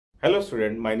Hello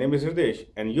student, my name is Hridesh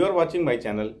and you are watching my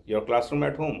channel, Your Classroom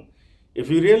at Home. If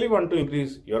you really want to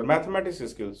increase your mathematics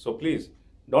skills, so please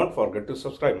don't forget to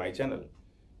subscribe my channel.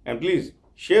 And please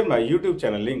share my YouTube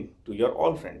channel link to your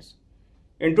all friends.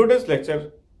 In today's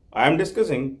lecture, I am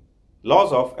discussing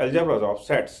laws of algebra of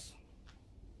sets.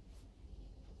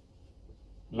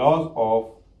 Laws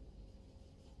of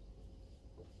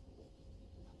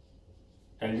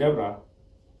algebra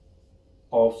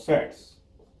of sets.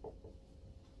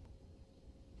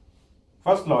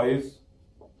 First law is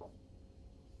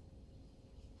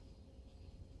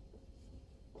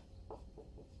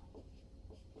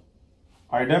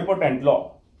Idempotent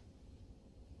law.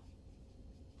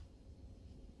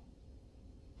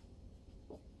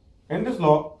 In this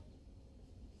law,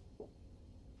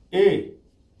 A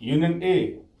union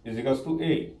A is equals to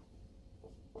A.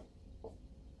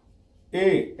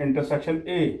 A intersection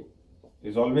A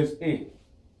is always A.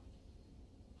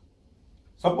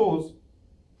 Suppose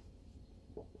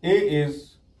A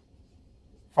is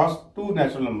first two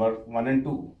natural number 1 and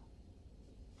 2.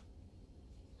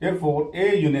 Therefore,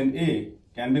 A union A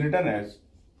can be written as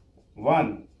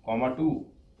 1, 2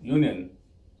 union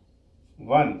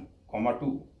 1,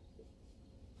 2.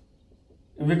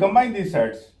 If we combine these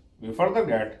sets, we further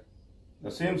get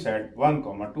the same set 1,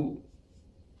 2.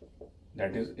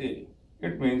 That is A.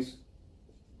 It means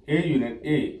A union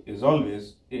A is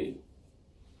always A.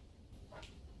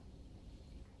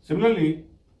 Similarly,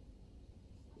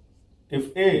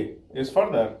 if A is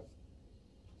further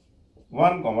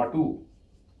 1, 2,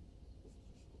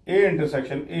 A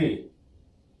intersection A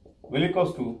will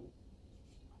equals to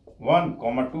 1,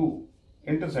 2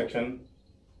 intersection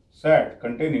set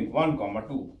containing 1,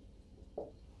 2.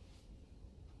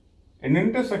 In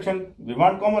intersection, we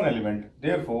want common element.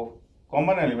 Therefore,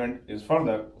 common element is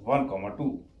further 1,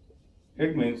 2.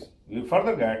 It means we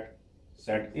further get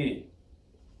set A.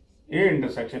 A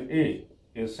intersection A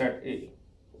is set A.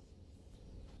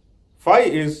 Phi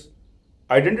is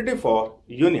identity for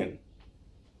union.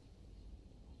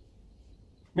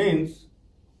 Means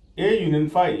A union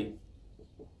phi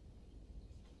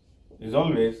is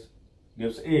always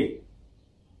gives A.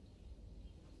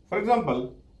 For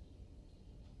example,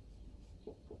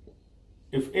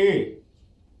 if A,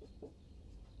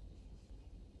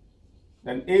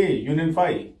 then A union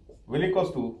phi will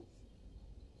equals to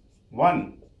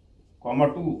 1,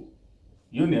 2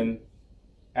 union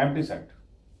empty set.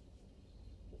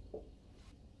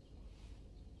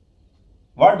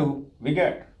 What do we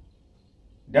get?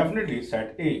 Definitely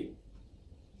set A.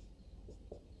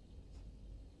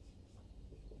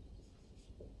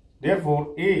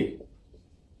 Therefore, A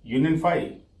union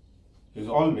phi is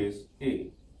always A.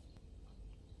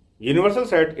 Universal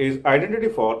set is identity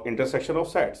for intersection of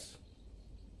sets.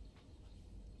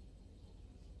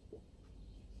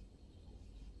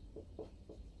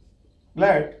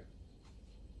 Let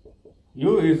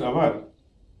U is our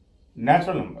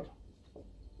natural number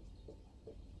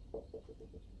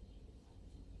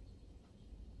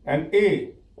and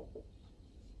A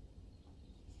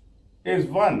is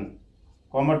 1,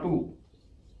 2.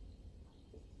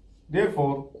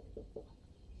 Therefore,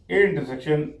 A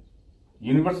intersection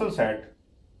universal set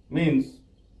means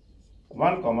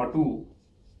 1, 2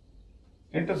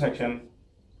 intersection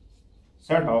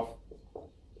set of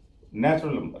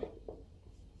natural number.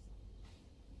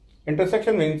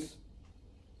 Intersection means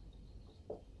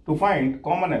to find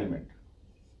common element.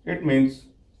 It means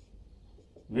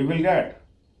we will get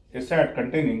a set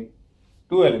containing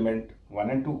two elements 1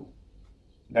 and 2.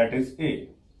 That is A.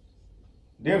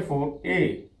 Therefore,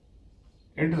 A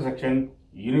intersection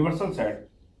universal set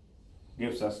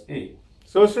gives us A.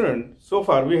 So student, so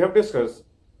far we have discussed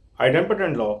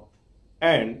idempotent law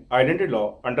and identity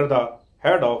law under the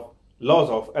head of laws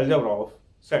of algebra of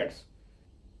sets.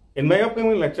 In my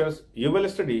upcoming lectures, you will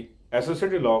study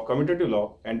associative law, commutative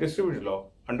law and distributive law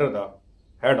under the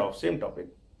head of same topic.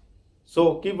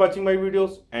 So keep watching my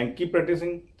videos and keep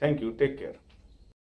practicing. Thank you. Take care.